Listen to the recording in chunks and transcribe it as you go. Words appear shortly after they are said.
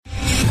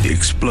The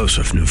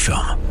explosive new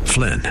film,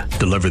 Flynn,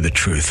 deliver the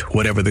truth,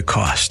 whatever the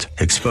cost,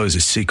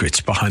 exposes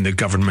secrets behind the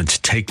government's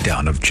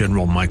takedown of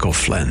General Michael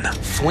Flynn.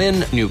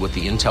 Flynn knew what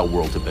the intel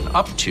world had been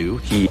up to.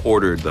 He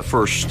ordered the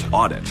first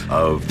audit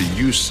of the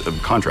use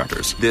of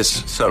contractors.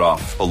 This set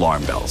off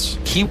alarm bells.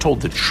 He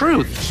told the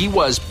truth. He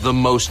was the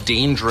most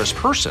dangerous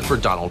person for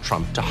Donald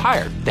Trump to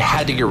hire. They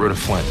had to get rid of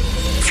Flynn.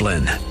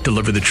 Flynn,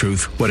 deliver the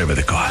truth, whatever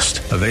the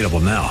cost. Available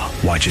now.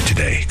 Watch it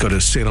today. Go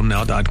to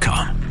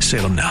salemnow.com.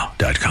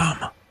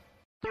 salemnow.com.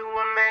 You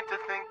were made to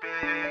think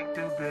big,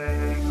 too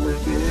big,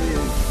 big.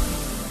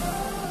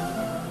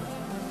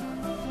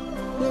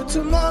 But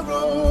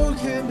tomorrow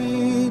can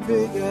be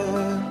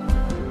bigger.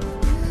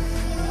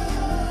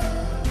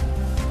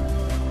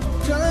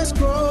 Just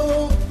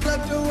grow,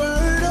 let the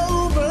word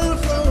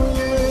overflow,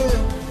 yeah.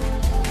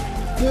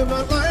 Live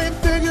a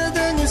life bigger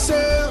than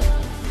yourself.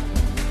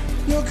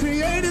 You're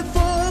created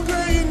for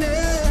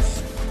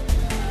greatness.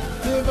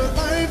 Live a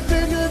life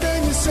bigger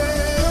than yourself.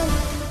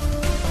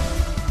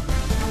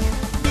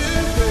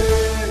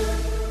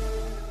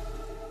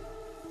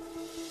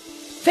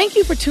 Thank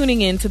you for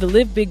tuning in to the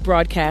Live Big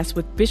broadcast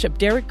with Bishop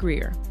Derek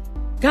Grier.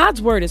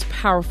 God's word is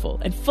powerful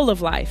and full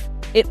of life.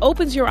 It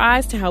opens your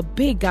eyes to how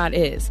big God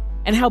is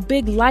and how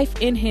big life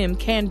in Him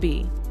can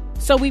be.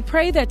 So we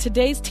pray that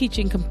today's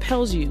teaching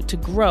compels you to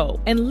grow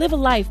and live a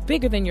life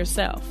bigger than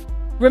yourself.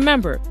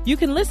 Remember, you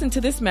can listen to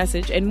this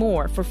message and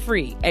more for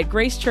free at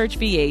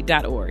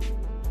gracechurchva.org.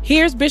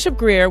 Here's Bishop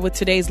Grier with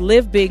today's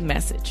Live Big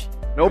message.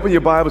 Open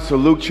your Bibles to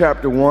Luke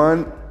chapter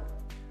 1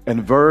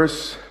 and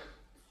verse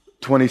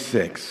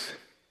 26.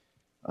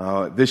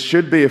 This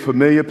should be a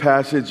familiar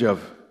passage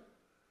of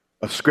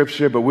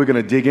Scripture, but we're going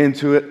to dig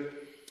into it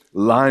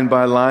line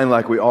by line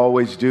like we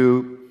always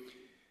do.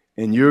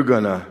 And you're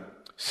going to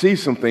see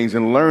some things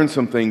and learn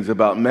some things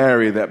about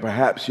Mary that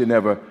perhaps you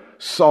never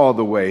saw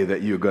the way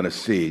that you're going to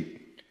see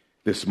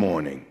this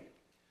morning.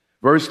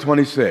 Verse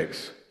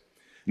 26.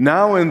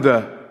 Now in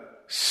the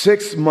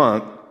 6th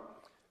month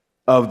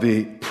of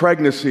the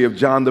pregnancy of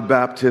John the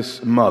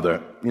Baptist's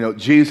mother,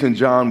 Jesus and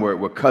John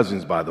were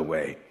cousins, by the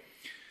way.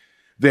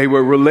 They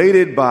were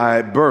related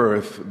by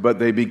birth, but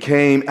they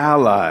became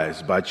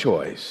allies by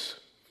choice.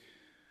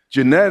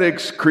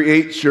 Genetics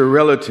creates your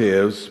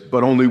relatives,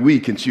 but only we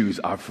can choose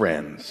our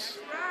friends.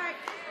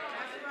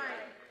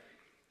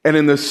 And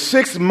in the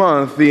 6th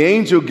month, the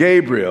angel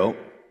Gabriel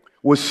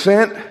was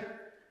sent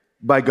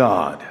by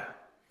God.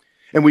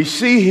 And we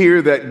see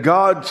here that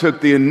God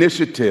took the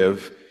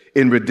initiative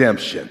in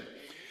redemption.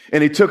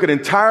 And He took it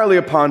entirely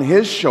upon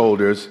His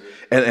shoulders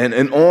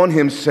and on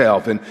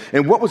Himself. And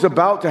what was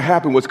about to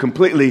happen was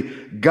completely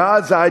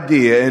God's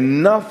idea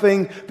and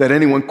nothing that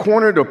anyone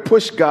cornered or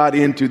pushed God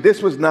into.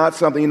 This was not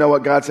something,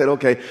 God said,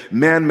 okay,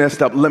 man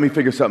messed up, let me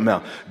figure something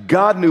out.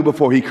 God knew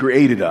before He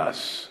created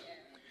us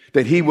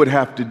that He would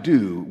have to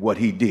do what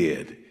He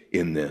did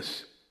in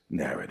this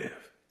narrative.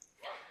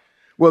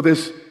 Well,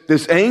 this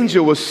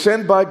angel was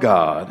sent by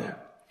God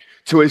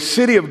to a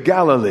city of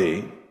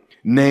Galilee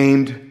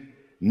named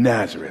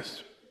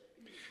Nazareth.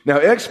 Now,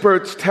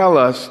 experts tell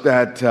us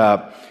that,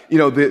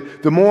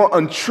 the more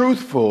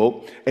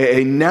untruthful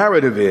a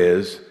narrative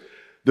is,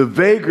 the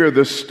vaguer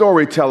the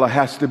storyteller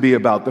has to be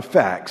about the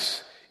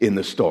facts in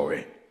the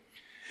story.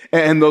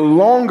 And the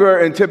longer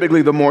and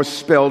typically the more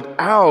spelled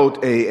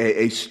out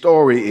a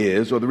story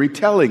is, or the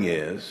retelling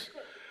is,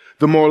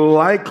 the more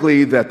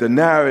likely that the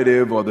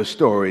narrative or the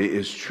story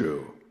is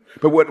true.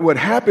 But what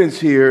happens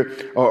here,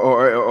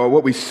 or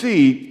what we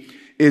see,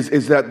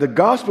 is that the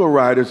gospel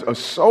writers are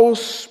so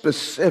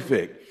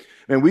specific.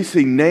 And we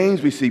see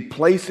names, we see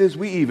places,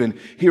 we even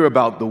hear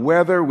about the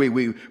weather,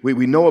 we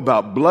know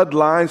about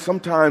bloodlines.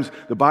 Sometimes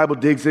the Bible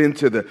digs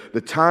into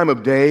the time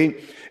of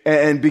day.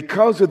 And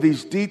because of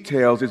these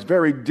details, it's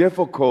very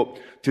difficult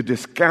to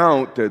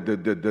discount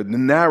the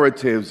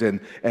narratives and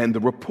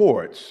the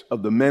reports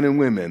of the men and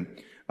women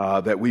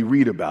that we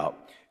read about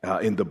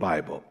in the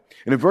Bible.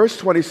 And in verse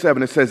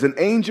 27, it says, an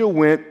angel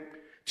went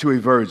to a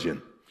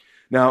virgin.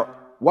 Now,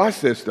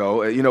 watch this, though.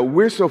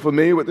 We're so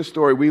familiar with the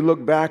story. We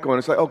look back on it.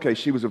 It's like, okay,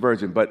 she was a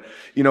virgin. But,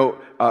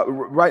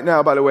 right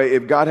now, by the way,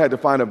 if God had to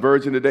find a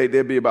virgin today,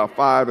 there'd be about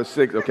 5 or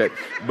 6. Okay.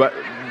 But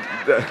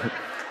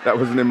that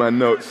wasn't in my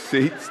notes.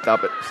 See?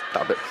 Stop it.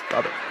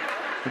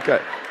 Okay.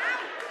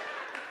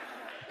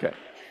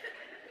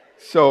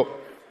 So,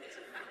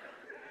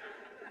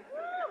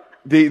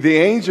 the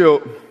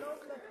angel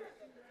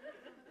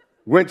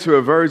went to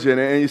a virgin,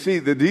 and you see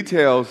the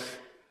details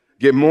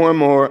get more and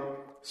more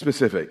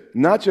specific.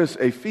 Not just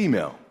a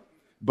female,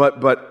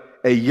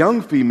 but a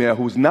young female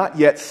who's not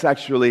yet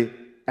sexually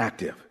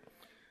active.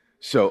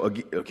 So,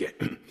 okay.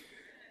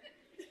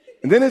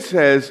 And then it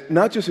says,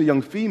 not just a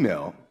young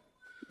female,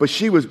 but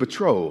she was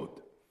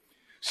betrothed.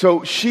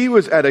 So she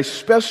was at a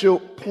special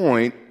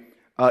point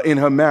in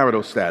her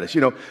marital status.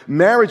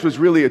 Marriage was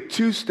really a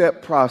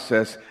 2-step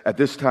process at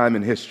this time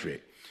in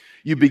history.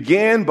 You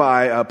began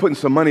by putting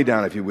some money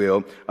down, if you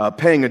will,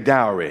 paying a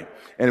dowry,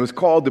 and it was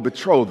called the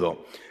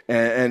betrothal.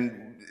 And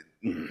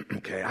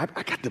okay, I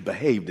got to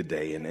behave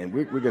today, and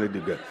we're going to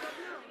do good.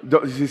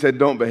 She said,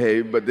 don't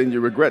behave, but then you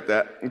regret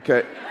that.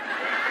 Okay.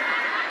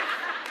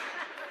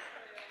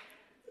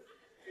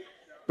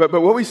 But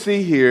what we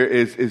see here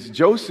is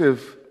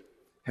Joseph,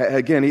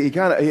 again, he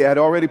had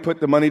already put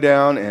the money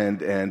down,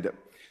 and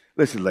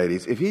listen,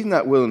 ladies, if he's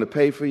not willing to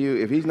pay for you,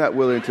 if he's not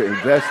willing to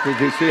invest,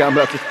 see, I'm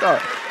about to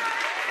start.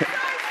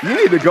 You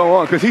need to go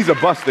on, because he's a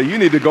buster. You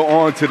need to go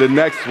on to the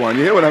next one.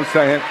 You hear what I'm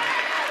saying?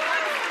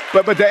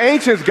 But the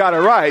ancients got it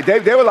right.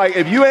 They were like,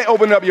 if you ain't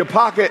opening up your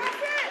pocket,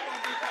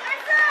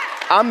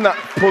 I'm not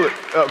pulling.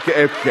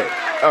 Okay.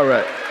 All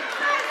right.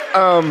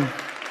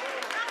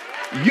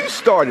 You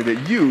started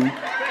it. You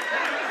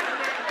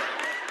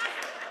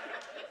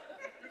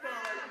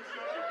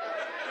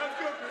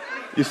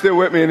still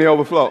with me in the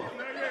overflow?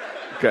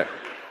 Okay.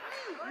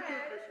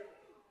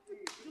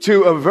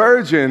 To a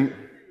virgin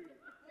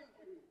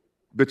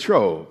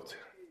betrothed.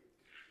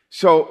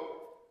 So,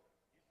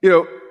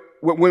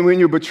 when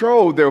you're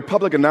betrothed, there were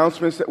public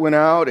announcements that went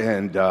out,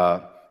 and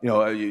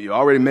you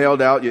already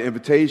mailed out your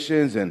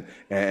invitations, and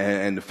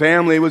the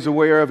family was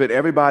aware of it.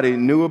 Everybody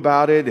knew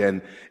about it,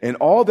 and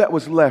all that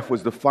was left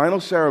was the final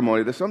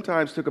ceremony that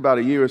sometimes took about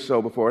a year or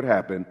so before it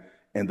happened,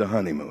 and the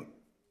honeymoon.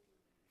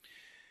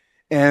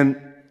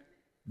 And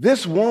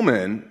this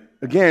woman,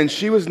 again,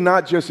 she was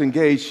not just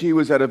engaged, she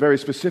was at a very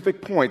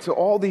specific point. So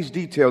all these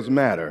details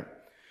matter.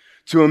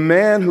 To a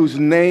man whose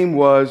name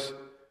was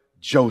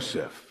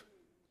Joseph,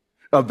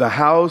 of the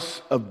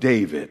house of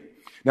David.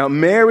 Now,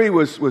 Mary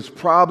was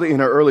probably in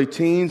her early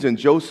teens, and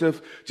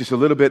Joseph just a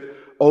little bit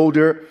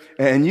older.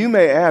 And you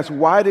may ask,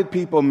 why did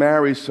people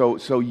marry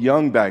so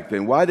young back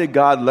then? Why did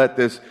God let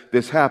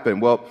this happen?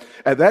 Well,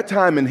 at that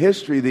time in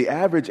history, the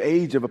average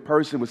age of a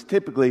person was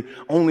typically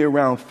only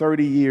around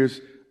 30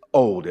 years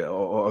old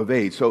or of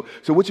age. So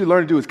what you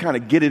learn to do is kind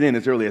of get it in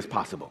as early as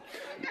possible,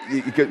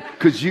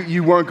 because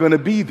you weren't going to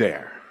be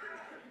there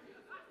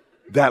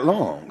that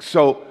long.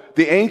 So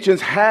the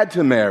ancients had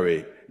to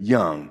marry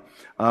young.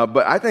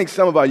 But I think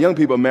some of our young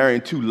people are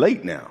marrying too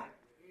late now.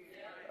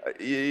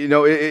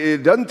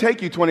 It doesn't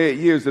take you 28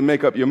 years to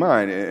make up your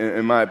mind,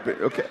 in my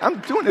opinion. Okay, I'm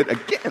doing it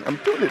again.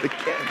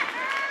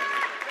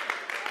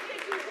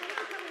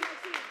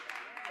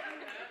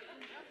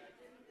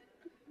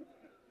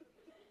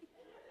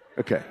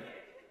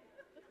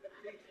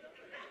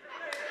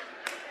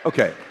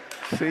 Okay.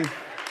 See?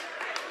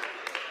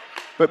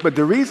 But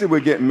the reason we're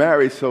getting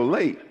married so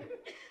late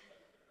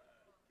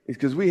is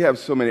because we have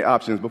so many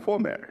options before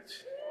marriage.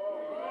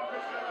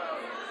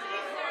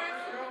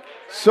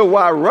 So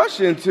why rush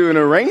into an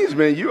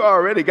arrangement you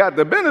already got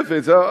the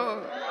benefits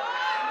of?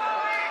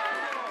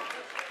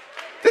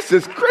 This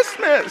is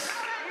Christmas.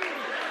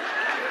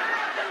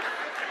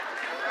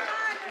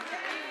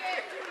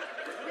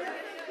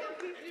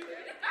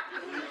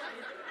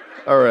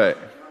 All right.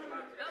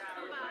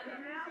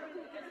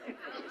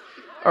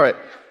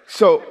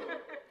 So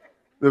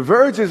the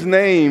virgin's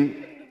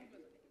name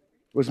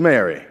was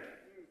Mary.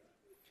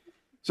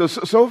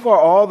 So far,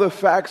 all the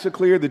facts are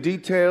clear, the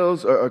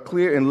details are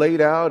clear and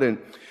laid out, and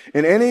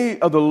any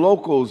of the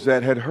locals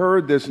that had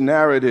heard this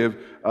narrative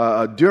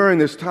during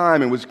this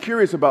time and was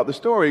curious about the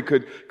story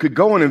could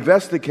go and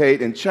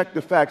investigate and check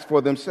the facts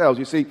for themselves.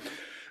 You see,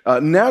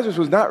 Nazareth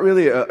was not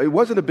really, it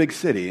wasn't a big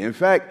city. In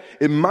fact,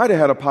 it might have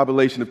had a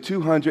population of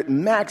 200,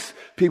 max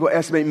people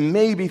estimate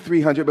maybe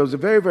 300, but it was a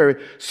very, very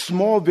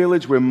small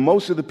village where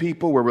most of the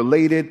people were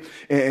related.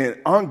 And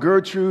Aunt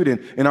Gertrude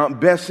and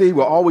Aunt Bessie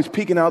were always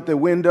peeking out their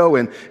window,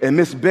 and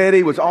Miss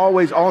Betty was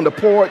always on the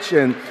porch,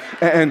 and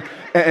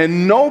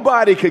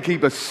nobody could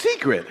keep a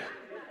secret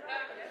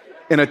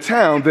in a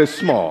town this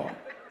small.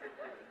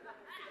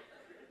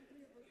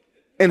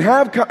 And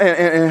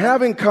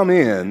having come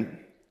in,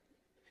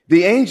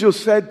 the angel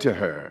said to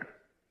her,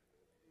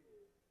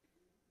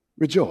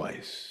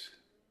 rejoice.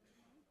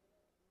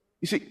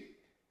 You see,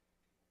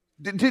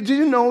 did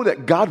you know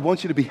that God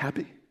wants you to be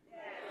happy?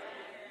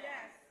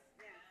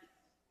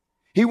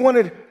 He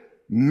wanted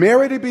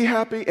Mary to be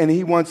happy, and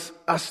he wants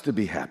us to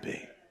be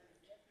happy.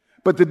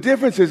 But the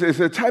difference is it's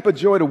a type of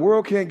joy the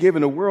world can't give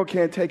and the world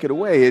can't take it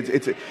away.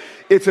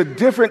 It's a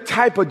different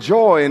type of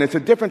joy, and it's a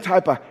different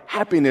type of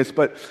happiness.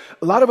 But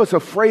a lot of us are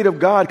afraid of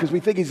God because we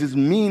think he's this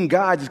mean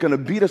God who's going to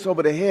beat us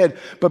over the head.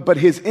 But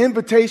his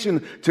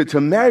invitation to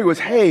Mary was,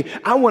 hey,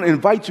 I want to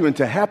invite you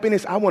into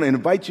happiness. I want to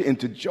invite you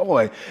into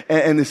joy.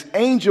 And this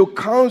angel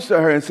comes to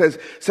her and says,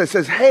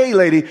 hey,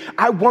 lady,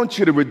 I want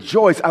you to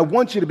rejoice. I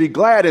want you to be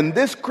glad. And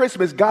this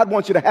Christmas, God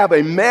wants you to have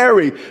a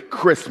Merry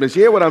Christmas.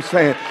 You hear what I'm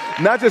saying?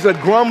 Not just a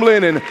grumbling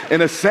and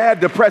a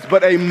sad, depressed,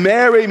 but a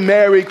merry,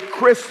 Merry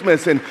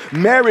Christmas. And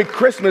Merry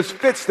Christmas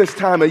fits this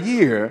time of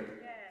year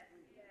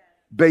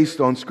based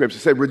on Scripture.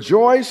 It said,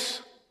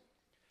 rejoice,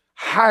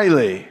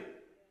 highly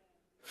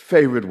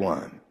favored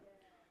one.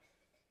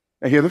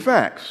 And here are the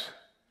facts.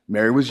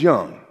 Mary was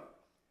young.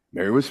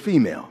 Mary was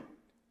female.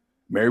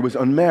 Mary was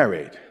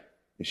unmarried.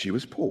 And she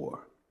was poor.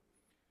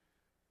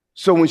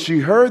 So when she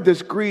heard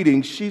this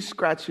greeting, she's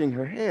scratching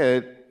her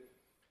head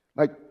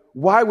like,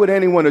 why would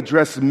anyone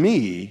address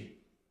me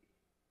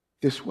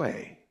this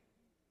way?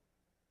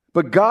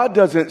 But God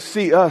doesn't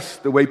see us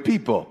the way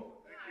people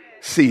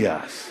see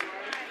us.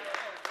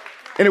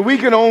 And if we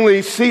can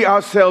only see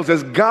ourselves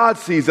as God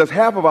sees us,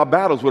 half of our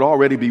battles would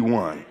already be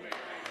won.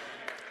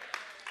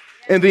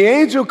 And the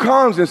angel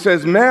comes and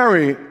says,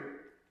 Mary,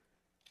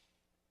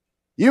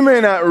 you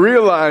may not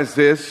realize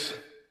this,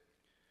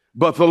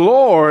 but the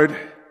Lord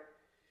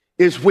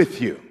is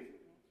with you.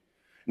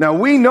 Now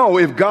we know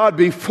if God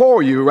be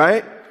for you,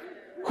 right?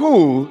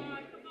 Who?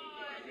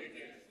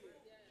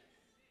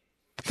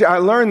 See, I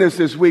learned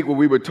this week when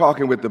we were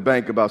talking with the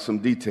bank about some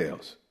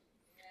details.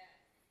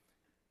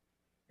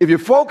 If you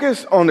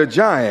focus on the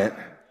giant,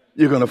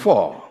 you're going to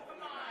fall.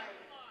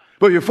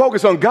 But if you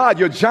focus on God,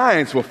 your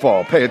giants will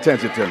fall. Pay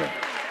attention to me.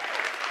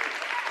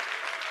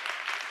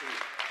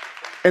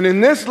 And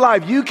in this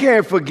life, you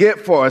can't forget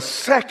for a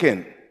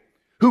second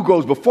who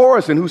goes before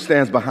us and who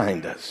stands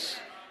behind us.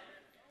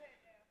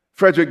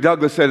 Frederick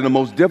Douglass said in the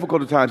most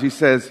difficult of times, he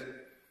says,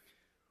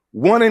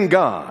 one in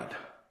God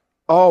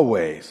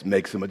always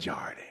makes a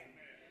majority.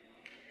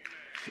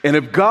 And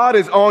if God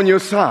is on your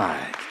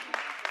side,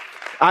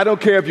 I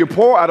don't care if you're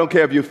poor, I don't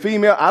care if you're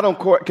female, I don't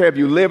care if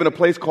you live in a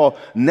place called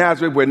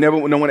Nazareth where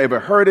no one ever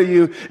heard of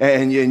you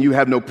and you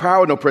have no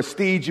power, no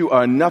prestige, you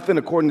are nothing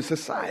according to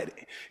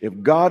society.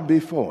 If God be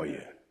for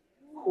you,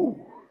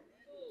 who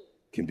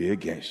can be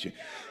against you?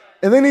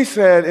 And then he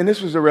said, and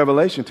this was a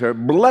revelation to her,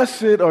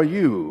 blessed are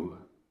you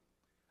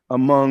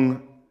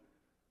among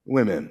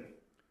women.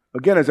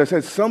 Again, as I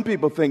said, some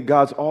people think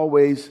God's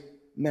always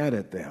mad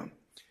at them.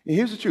 And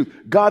here's the truth.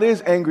 God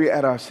is angry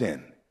at our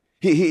sin.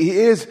 He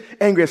is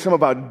angry at some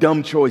of our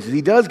dumb choices.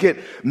 He does get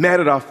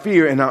mad at our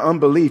fear and our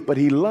unbelief, but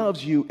he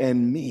loves you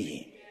and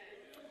me.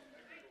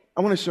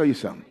 I want to show you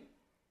something.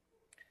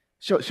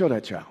 Show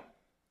that child.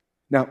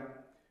 Now,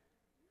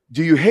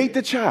 do you hate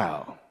the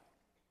child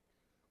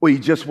or you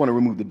just want to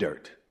remove the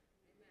dirt?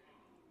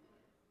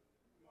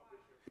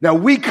 Now,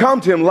 we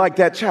come to him like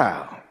that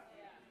child.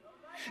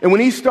 And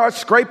when he starts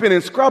scraping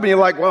and scrubbing, you're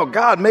like, well,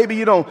 God, maybe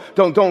you don't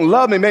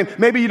love me.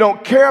 Maybe you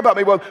don't care about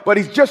me. But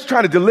he's just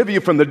trying to deliver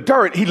you from the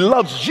dirt. He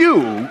loves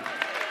you.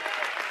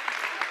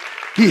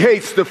 He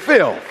hates the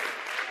filth.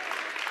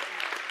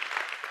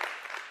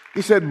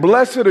 He said,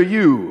 blessed are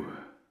you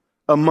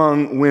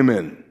among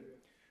women.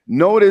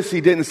 Notice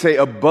he didn't say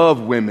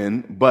above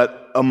women,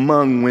 but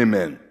among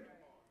women.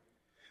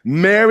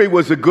 Mary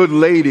was a good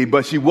lady,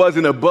 but she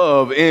wasn't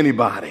above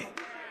anybody.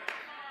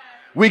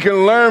 We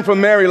can learn from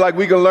Mary like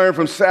we can learn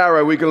from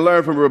Sarah, we can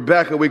learn from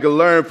Rebecca, we can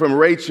learn from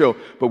Rachel,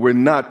 but we're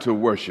not to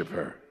worship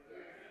her.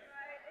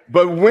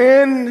 But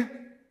when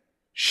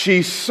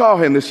she saw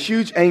him, this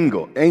huge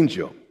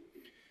angel,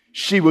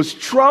 she was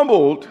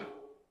troubled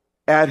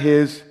at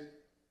his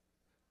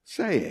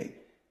saying.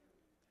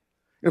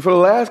 And for the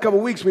last couple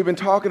of weeks, we've been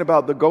talking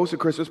about the ghost of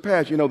Christmas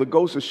past. You know, the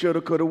ghost of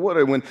shoulda, coulda,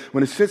 woulda.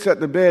 When it sits at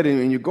the bed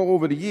and you go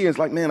over the years,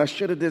 like, man, I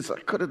should have this, I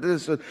could have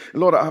this.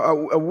 Lord, I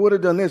would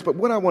have done this. But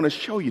what I want to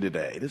show you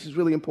today, this is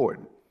really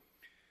important.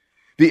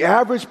 The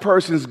average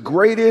person's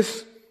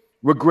greatest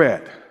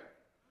regret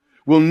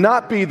will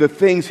not be the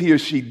things he or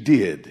she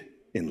did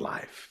in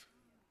life,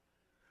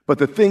 but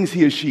the things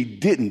he or she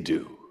didn't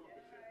do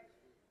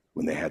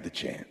when they had the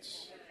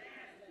chance.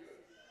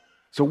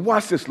 So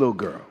watch this little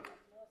girl.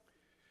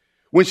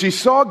 When she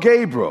saw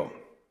Gabriel,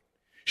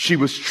 she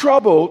was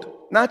troubled,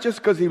 not just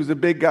because he was a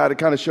big guy that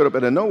kind of showed up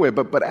out of nowhere,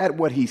 but at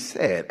what he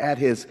said, at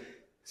his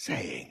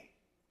saying.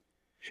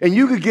 And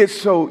you could get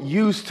so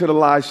used to the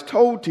lies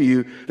told to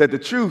you that the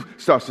truth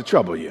starts to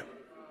trouble you.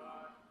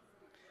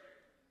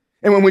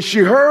 And when she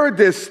heard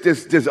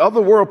this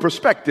other world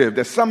perspective,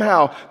 that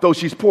somehow, though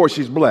she's poor,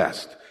 she's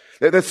blessed.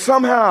 That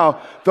somehow,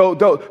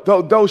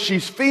 though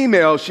she's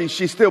female,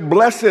 she's still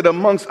blessed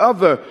amongst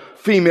other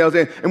females.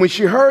 And when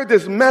she heard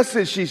this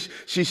message,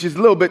 she's a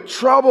little bit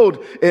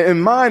troubled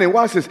in mind. And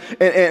watch this.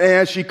 And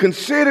as she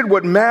considered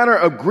what manner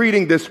of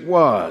greeting this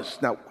was.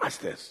 Now, watch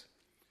this.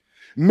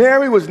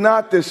 Mary was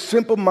not this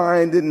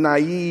simple-minded,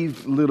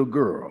 naive little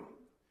girl.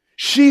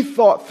 She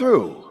thought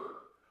through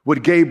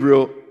what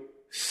Gabriel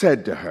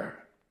said to her.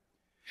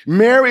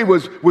 Mary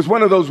was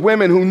one of those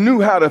women who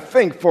knew how to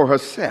think for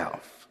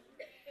herself.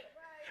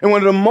 And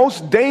one of the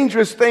most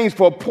dangerous things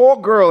for a poor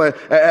girl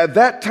at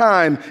that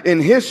time in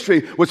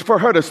history was for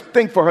her to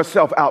think for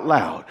herself out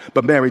loud.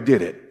 But Mary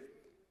did it.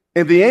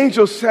 And the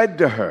angel said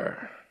to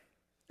her,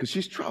 because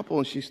she's troubled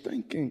and she's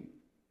thinking,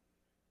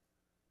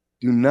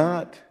 do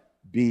not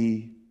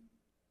be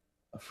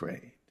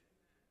afraid.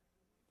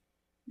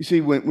 You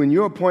see, when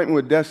your appointment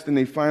with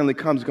destiny finally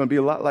comes, it's going to be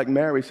a lot like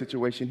Mary's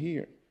situation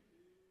here.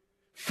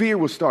 Fear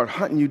will start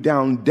hunting you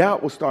down.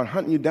 Doubt will start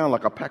hunting you down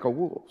like a pack of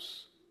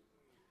wolves.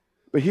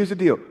 But here's the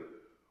deal.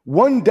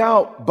 One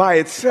doubt by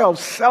itself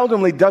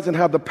seldomly doesn't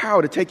have the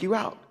power to take you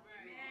out.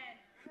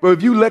 But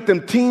if you let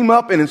them team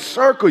up and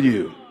encircle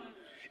you,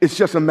 it's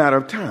just a matter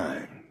of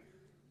time.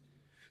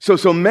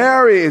 So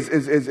Mary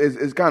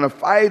is kind of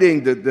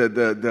fighting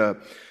the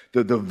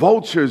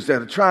vultures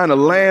that are trying to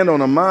land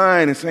on her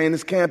mind and saying,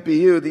 this can't be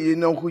you. You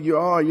know who you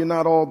are. You're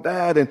not all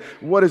that. And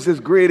what is this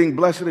greeting?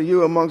 Blessed are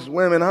you amongst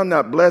women. I'm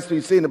not blessed. You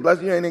see, the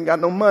blessed, you ain't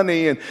got no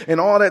money. And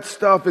all that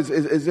stuff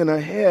is in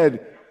her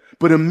head.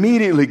 But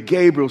immediately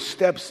Gabriel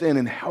steps in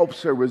and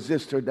helps her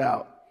resist her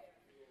doubt.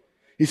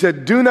 He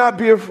said, do not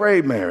be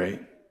afraid, Mary,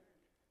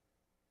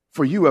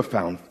 for you have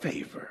found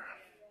favor.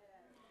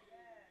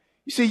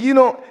 You see,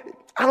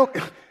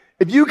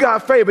 if you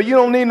got favor, you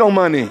don't need no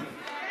money.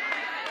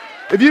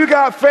 If you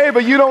got favor,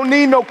 you don't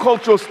need no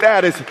cultural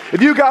status.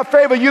 If you got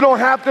favor, you don't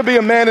have to be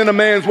a man in a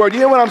man's word. You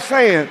hear what I'm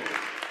saying?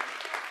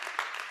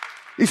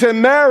 He said,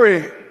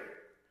 Mary,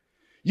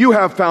 you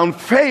have found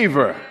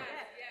favor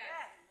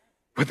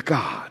with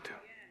God.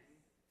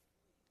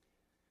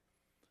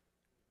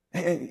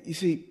 And you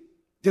see,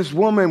 this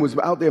woman was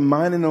out there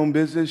minding her own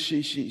business.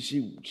 She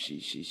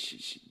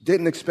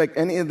didn't expect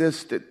any of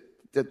this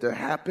to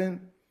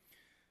happen.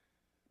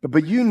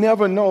 But you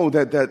never know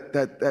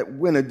that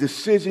when a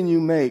decision you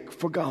make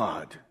for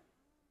God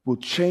will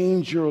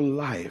change your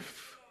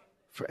life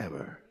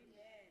forever.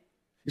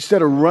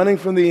 Instead of running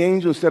from the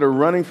angel, instead of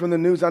running from the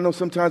news. I know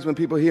sometimes when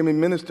people hear me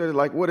minister, they're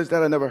like, what is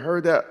that? I never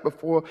heard that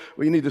before.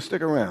 Well, you need to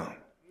stick around.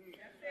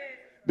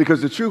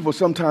 Because the truth will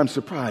sometimes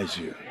surprise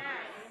you.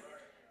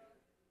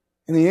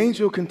 And the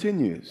angel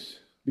continues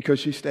because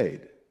she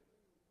stayed.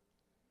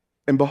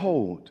 And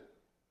behold,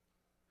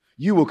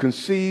 you will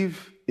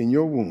conceive in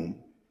your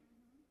womb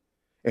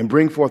and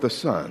bring forth a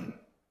son,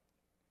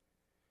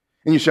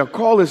 and you shall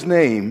call his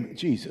name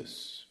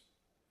Jesus.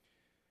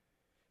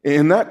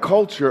 In that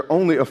culture,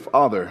 only a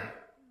father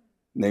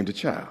named a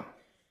child.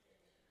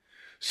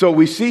 So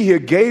we see here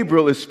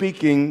Gabriel is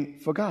speaking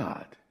for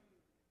God.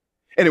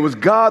 And it was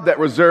God that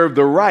reserved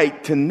the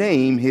right to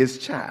name his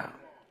child.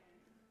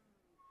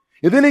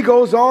 And then he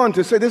goes on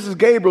to say, this is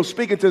Gabriel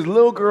speaking to this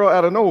little girl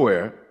out of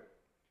nowhere.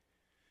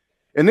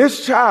 And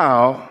this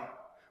child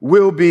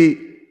will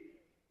be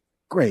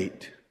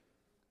great.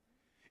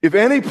 If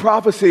any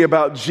prophecy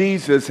about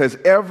Jesus has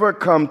ever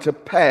come to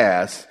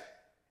pass,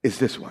 it's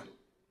this one.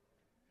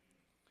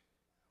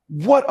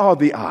 What are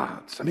the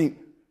odds? I mean,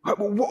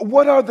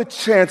 what are the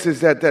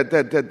chances that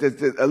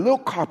a little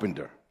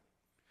carpenter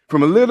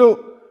from a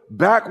little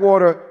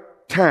backwater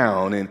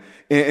town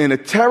in a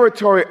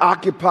territory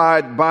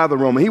occupied by the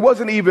Roman, he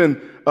wasn't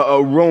even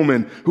a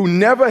Roman, who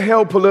never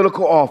held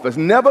political office,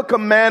 never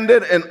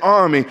commanded an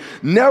army,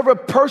 never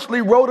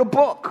personally wrote a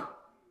book.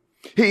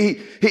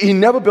 He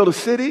never built a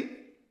city.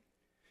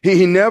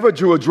 He never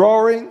drew a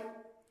drawing.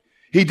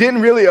 He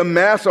didn't really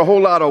amass a whole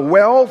lot of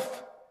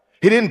wealth.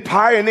 He didn't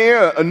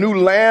pioneer a new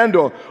land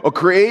or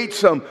create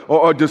some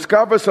or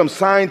discover some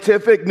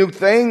scientific new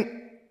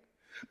thing.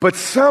 But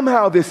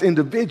somehow this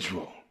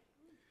individual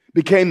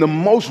became the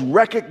most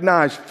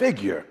recognized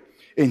figure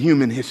in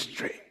human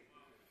history.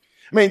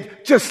 I mean,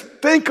 just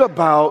think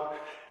about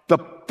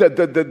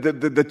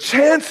the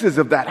chances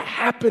of that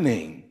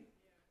happening.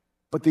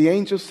 But the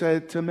angel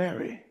said to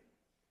Mary,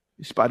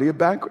 in spite of your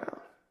background,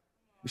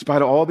 in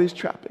spite of all these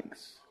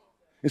trappings,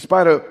 in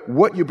spite of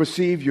what you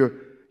perceive your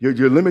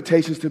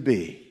limitations to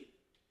be,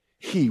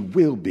 he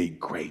will be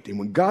great. And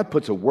when God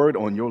puts a word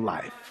on your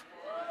life,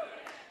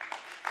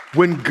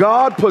 when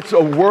God puts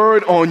a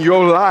word on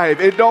your life,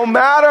 it don't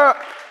matter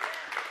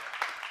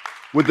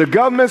what the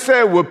government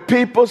said, what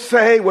people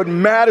say. What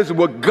matters is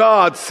what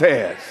God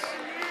says.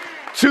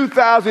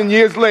 2,000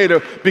 years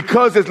later,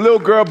 because this little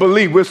girl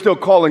believed, we're still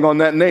calling on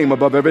that name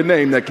above every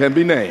name that can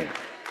be named.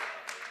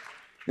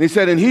 And he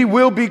said, and he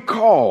will be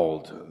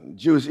called,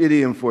 Jewish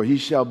idiom for he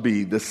shall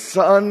be, the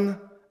Son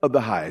of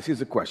the Highest.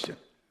 Here's a question.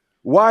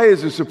 Why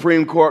is the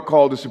Supreme Court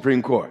called the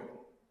Supreme Court?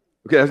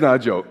 Okay, that's not a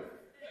joke.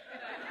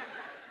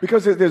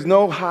 Because there's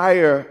no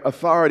higher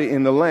authority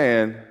in the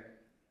land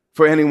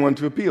for anyone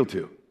to appeal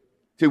to.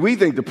 See, we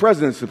think the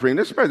president's supreme.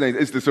 This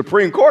president, it's the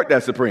Supreme Court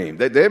that's supreme.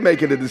 They're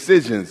making the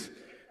decisions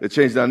that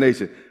change our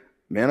nation.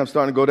 Man, I'm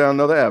starting to go down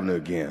another avenue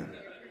again.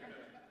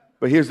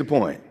 But here's the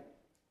point.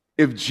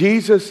 If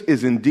Jesus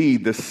is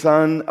indeed the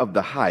Son of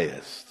the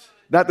Highest,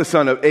 not the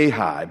Son of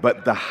Ahai,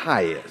 but the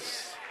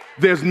Highest,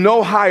 there's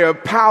no higher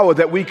power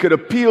that we could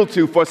appeal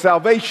to for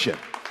salvation.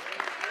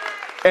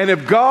 And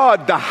if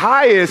God, the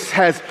Highest,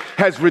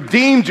 has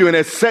redeemed you and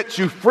has set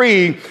you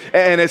free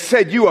and has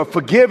said you are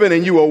forgiven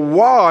and you are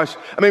washed,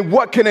 I mean,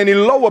 what can any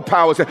lower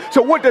power say?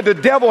 So what did the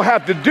devil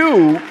have to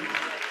do?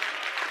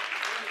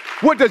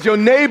 What does your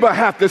neighbor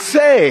have to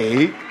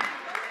say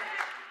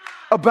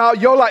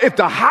about your life? If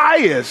the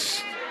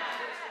Highest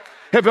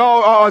has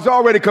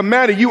already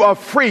commanded, you are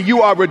free,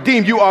 you are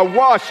redeemed, you are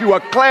washed, you are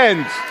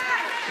cleansed.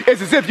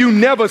 It's as if you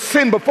never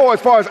sinned before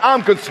as far as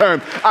I'm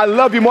concerned. I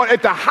love you more.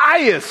 If the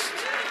Highest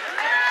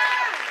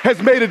has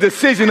made a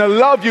decision to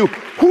love you,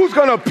 who's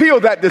going to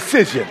appeal that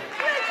decision?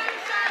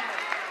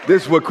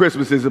 This is what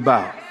Christmas is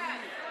about.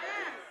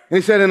 And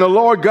he said, and the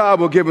Lord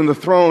God will give him the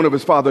throne of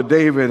his father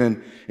David,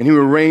 and he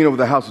will reign over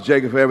the house of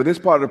Jacob forever. This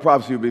part of the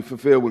prophecy will be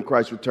fulfilled when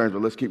Christ returns,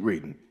 but let's keep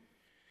reading.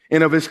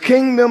 And of his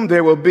kingdom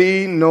there will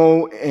be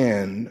no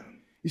end.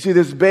 You see,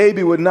 this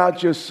baby would not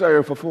just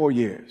serve for 4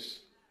 years.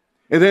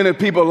 And then if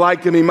people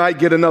liked him, he might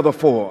get another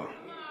 4.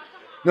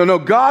 No,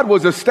 God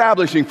was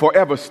establishing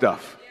forever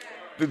stuff.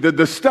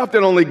 the stuff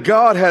that only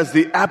God has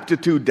the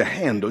aptitude to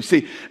handle.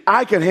 See,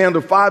 I can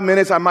handle 5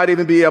 minutes. I might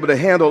even be able to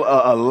handle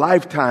a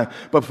lifetime.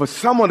 But for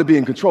someone to be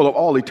in control of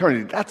all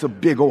eternity, that's a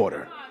big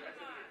order.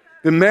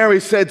 Then Mary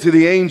said to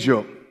the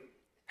angel,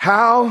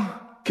 how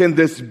can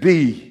this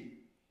be,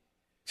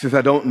 since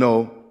I don't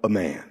know a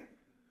man?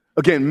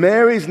 Again,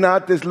 Mary's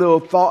not this little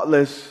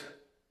thoughtless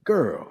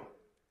girl.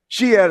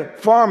 She had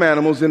farm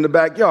animals in the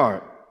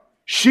backyard.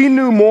 She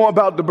knew more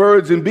about the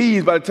birds and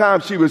bees by the time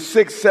she was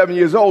 6, 7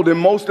 years old than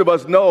most of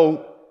us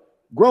know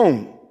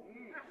grown.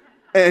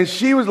 And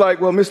she was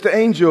like, well, Mr.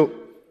 Angel,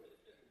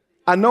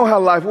 I know how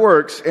life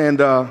works,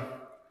 and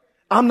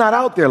I'm not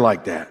out there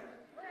like that.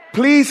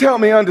 Please help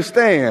me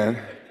understand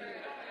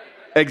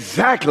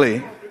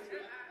exactly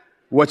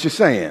what you're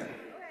saying.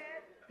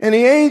 And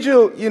the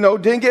angel,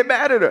 didn't get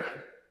mad at her.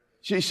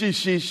 She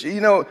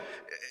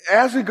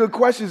asking good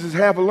questions is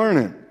half a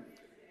learning.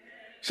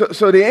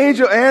 So the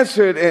angel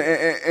answered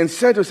and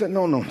said to her,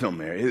 no,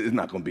 Mary, it's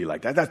not going to be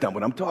like that. That's not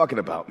what I'm talking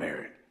about,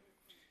 Mary.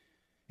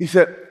 He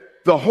said,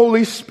 the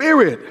Holy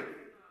Spirit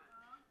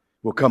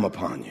will come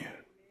upon you.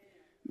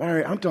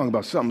 Mary, I'm talking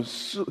about something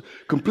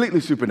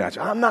completely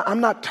supernatural. I'm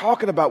not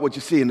talking about what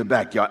you see in the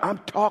backyard. I'm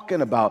talking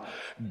about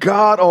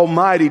God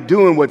Almighty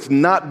doing what's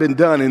not been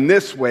done in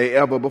this way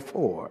ever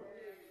before.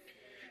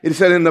 It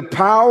said, and the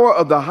power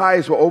of the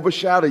highest will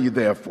overshadow you,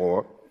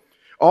 therefore.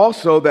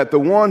 Also, that the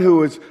one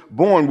who is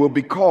born will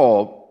be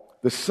called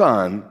the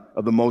Son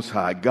of the Most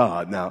High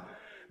God.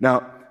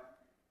 Now,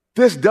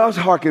 this does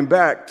harken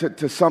back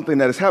to something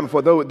that has happened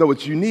before, though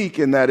it's unique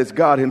in that it's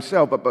God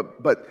himself.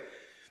 But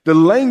the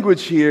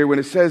language here, when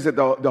it says that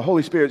the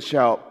Holy Spirit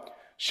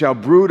shall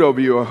brood over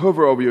you or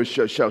hover over you,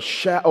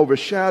 shall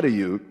overshadow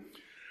you,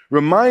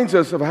 reminds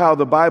us of how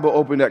the Bible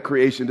opened at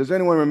creation. Does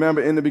anyone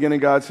remember in the beginning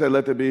God said,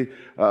 let there be,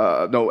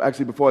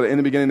 before that, in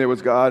the beginning there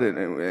was God, and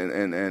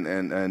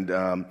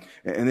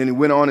then he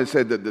went on and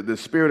said that the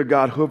Spirit of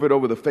God hovered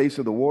over the face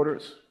of the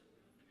waters.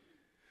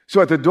 So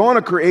at the dawn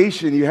of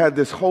creation, you had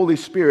this Holy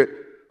Spirit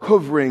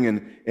hovering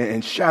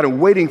and shadowing,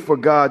 waiting for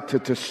God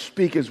to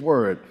speak his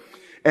word.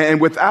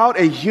 And without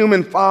a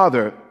human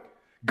father,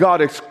 God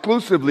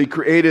exclusively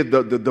created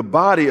the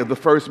body of the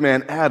first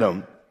man,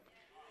 Adam.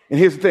 And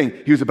here's the thing,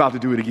 he was about to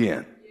do it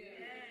again.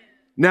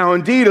 Now,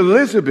 indeed,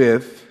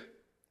 Elizabeth,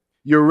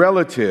 your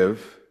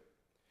relative,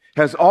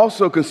 has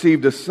also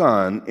conceived a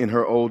son in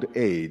her old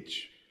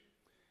age.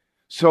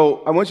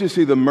 So I want you to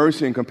see the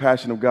mercy and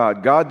compassion of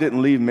God. God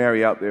didn't leave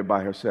Mary out there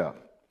by herself.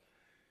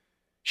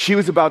 She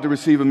was about to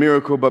receive a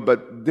miracle,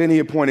 but then he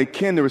appointed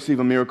Ken to receive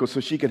a miracle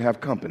so she could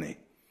have company.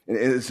 And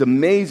it's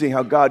amazing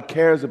how God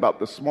cares about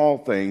the small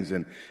things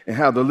and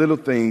how the little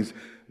things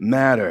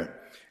matter.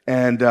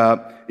 And,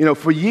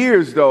 for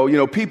years,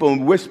 though, people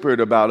whispered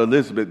about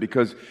Elizabeth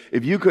because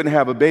if you couldn't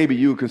have a baby,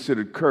 you were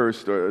considered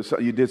cursed or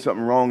you did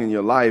something wrong in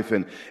your life.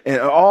 And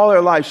all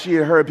her life, she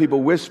had heard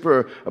people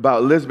whisper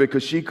about Elizabeth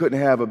because she couldn't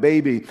have a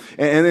baby.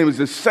 And it was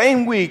the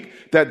same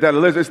week that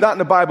Elizabeth, it's not in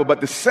the Bible,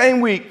 but the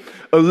same week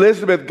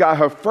Elizabeth got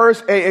her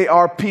first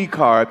AARP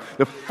card.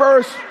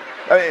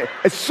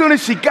 As soon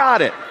as she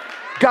got it,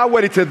 God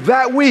waited till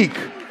that week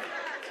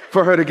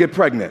for her to get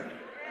pregnant.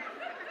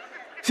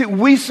 See,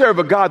 we serve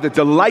a God that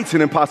delights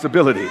in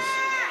impossibilities.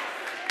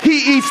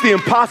 He eats the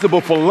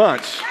impossible for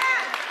lunch.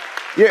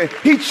 Yeah,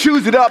 he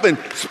chews it up and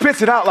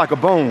spits it out like a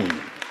bone.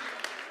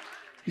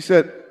 He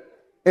said,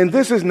 and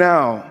this is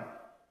now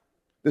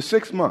the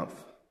 6th month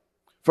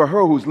for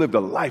her who's lived a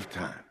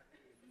lifetime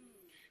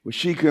where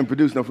she couldn't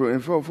produce no fruit.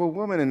 And for a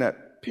woman in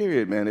that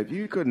period, man, if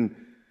you couldn't,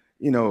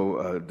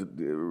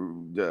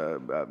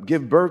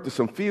 give birth to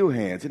some field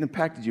hands, it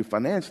impacted you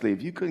financially.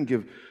 If you couldn't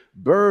give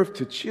birth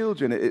to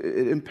children,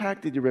 it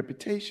impacted your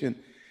reputation.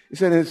 He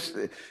said it's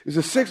the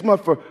 6th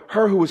month for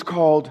her who was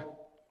called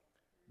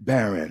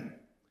barren.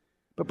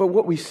 But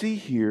what we see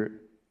here,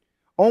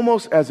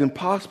 almost as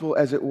impossible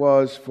as it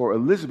was for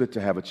Elizabeth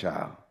to have a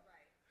child,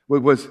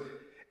 it was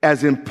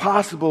as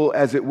impossible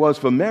as it was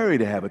for Mary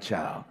to have a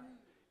child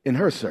in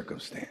her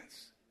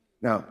circumstance.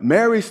 Now,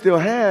 Mary still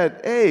had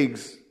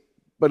eggs,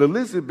 but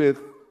Elizabeth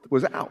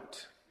was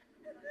out.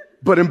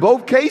 But in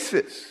both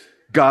cases,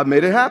 God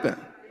made it happen.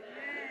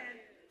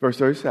 Verse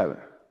 37.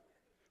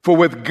 For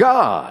with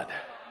God,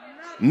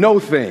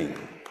 nothing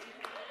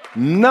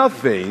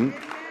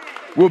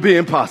will be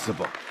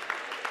impossible.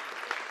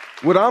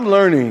 What I'm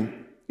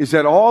learning is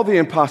that all the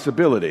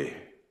impossibility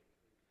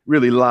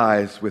really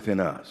lies within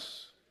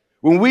us.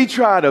 When we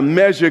try to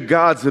measure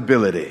God's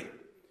ability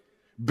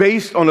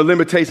based on the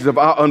limitations of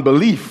our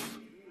unbelief,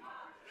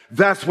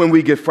 that's when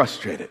we get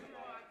frustrated.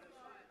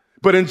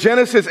 But in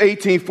Genesis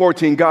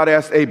 18:14, God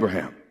asked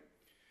Abraham.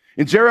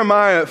 In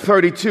Jeremiah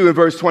 32 and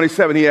verse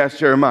 27, he asked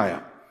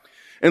Jeremiah.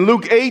 In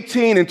Luke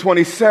 18 and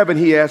 27,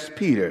 he asked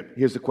Peter.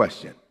 Here's the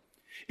question.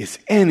 Is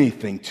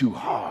anything too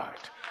hard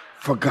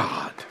for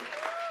God?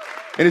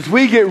 And as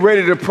we get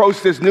ready to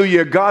approach this new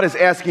year, God is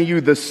asking you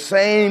the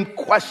same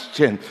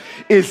question.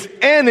 Is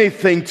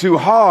anything too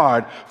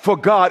hard for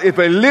God? If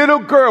a little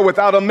girl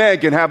without a man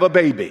can have a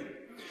baby,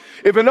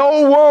 If an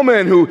old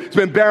woman who's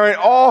been bearing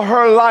all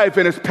her life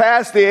and is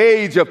past the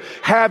age of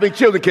having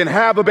children can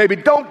have a baby,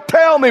 don't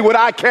tell me what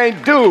I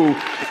can't do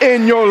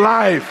in your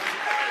life.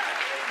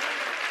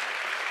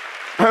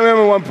 I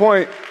remember one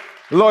point,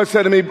 the Lord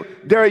said to me,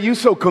 Derek, you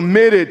so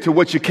committed to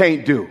what you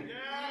can't do.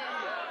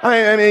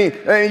 I mean,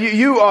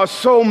 you are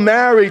so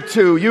married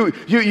to, you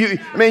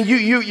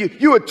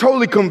are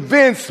totally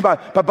convinced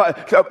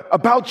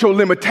about your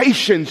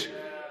limitations.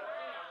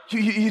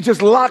 You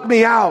just lock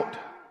me out.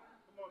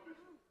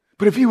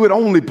 But if you would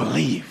only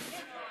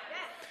believe.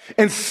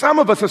 And some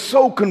of us are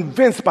so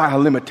convinced by our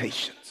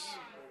limitations.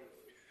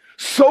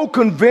 So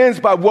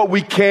convinced by what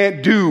we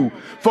can't do.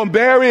 For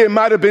Barry, it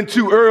might have been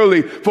too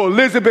early. For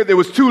Elizabeth, it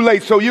was too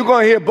late. So you're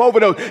going to hear both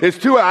of those. It's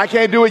too, I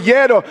can't do it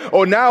yet,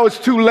 or now it's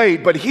too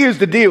late. But here's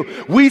the deal.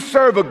 We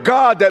serve a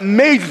God that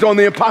majors on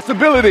the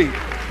impossibility.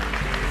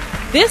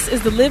 This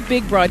is the Live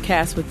Big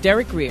broadcast with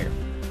Derek Grier.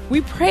 We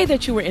pray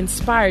that you were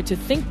inspired to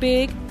think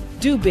big,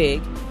 do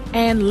big,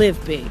 and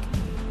live big.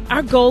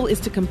 Our goal is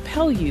to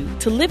compel you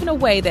to live in a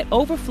way that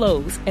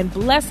overflows and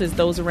blesses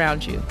those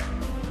around you.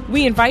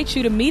 We invite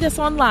you to meet us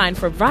online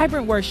for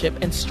vibrant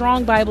worship and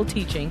strong Bible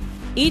teaching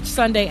each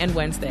Sunday and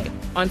Wednesday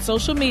on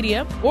social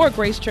media or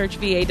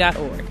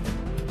gracechurchva.org.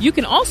 You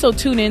can also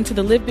tune in to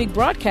the Live Big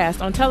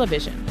broadcast on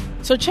television.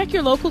 So check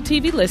your local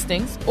TV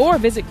listings or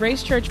visit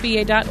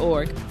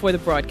gracechurchva.org for the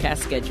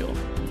broadcast schedule.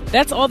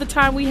 That's all the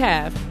time we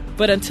have.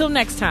 But until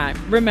next time,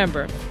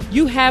 remember,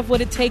 you have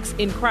what it takes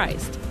in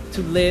Christ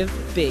to live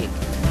big.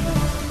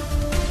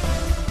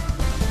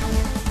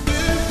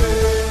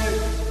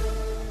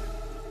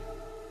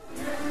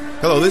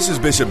 Hello, this is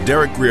Bishop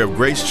Derek Grier of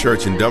Grace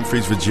Church in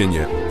Dumfries,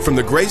 Virginia. From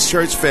the Grace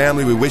Church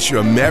family, we wish you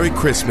a Merry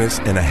Christmas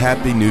and a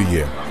Happy New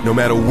Year. No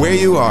matter where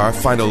you are,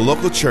 find a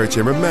local church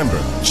and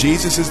remember,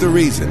 Jesus is the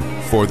reason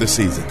for the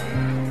season.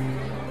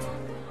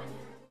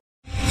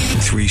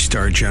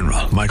 3-star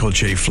General Michael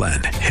J.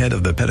 Flynn, head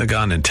of the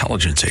Pentagon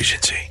Intelligence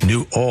Agency,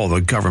 knew all the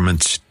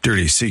government's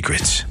dirty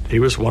secrets. He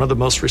was one of the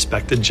most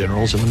respected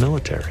generals in the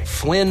military.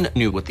 Flynn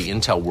knew what the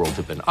intel world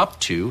had been up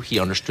to. He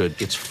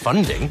understood its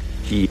funding.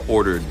 He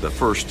ordered the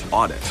first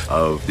audit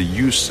of the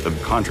use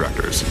of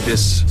contractors.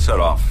 This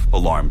set off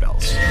alarm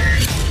bells.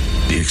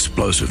 The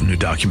explosive new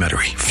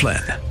documentary,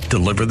 Flynn,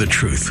 Deliver the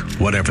Truth,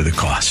 Whatever the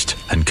Cost,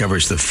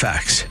 uncovers the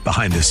facts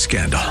behind this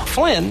scandal.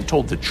 Flynn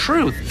told the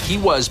truth. He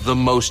was the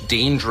most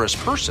dangerous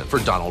person for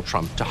Donald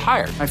Trump to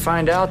hire. I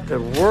find out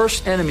the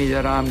worst enemy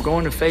that I'm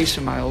going to face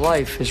in my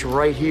life is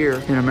right here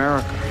in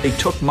America. They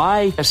took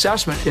my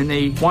assessment and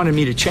they wanted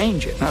me to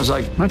change it. And I was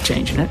like, I'm not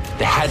changing it.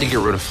 They had to get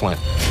rid of Flynn.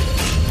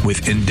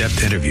 With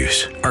in-depth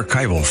interviews,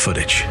 archival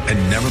footage,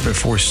 and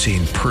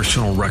never-before-seen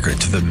personal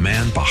records of the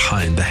man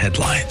behind the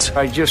headlines.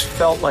 I just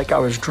felt like I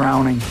was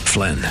drowning.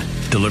 Flynn,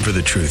 Deliver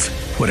the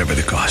Truth, Whatever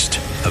the Cost.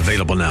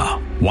 Available now.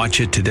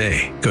 Watch it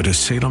today. Go to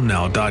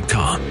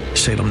salemnow.com.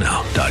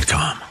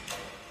 salemnow.com.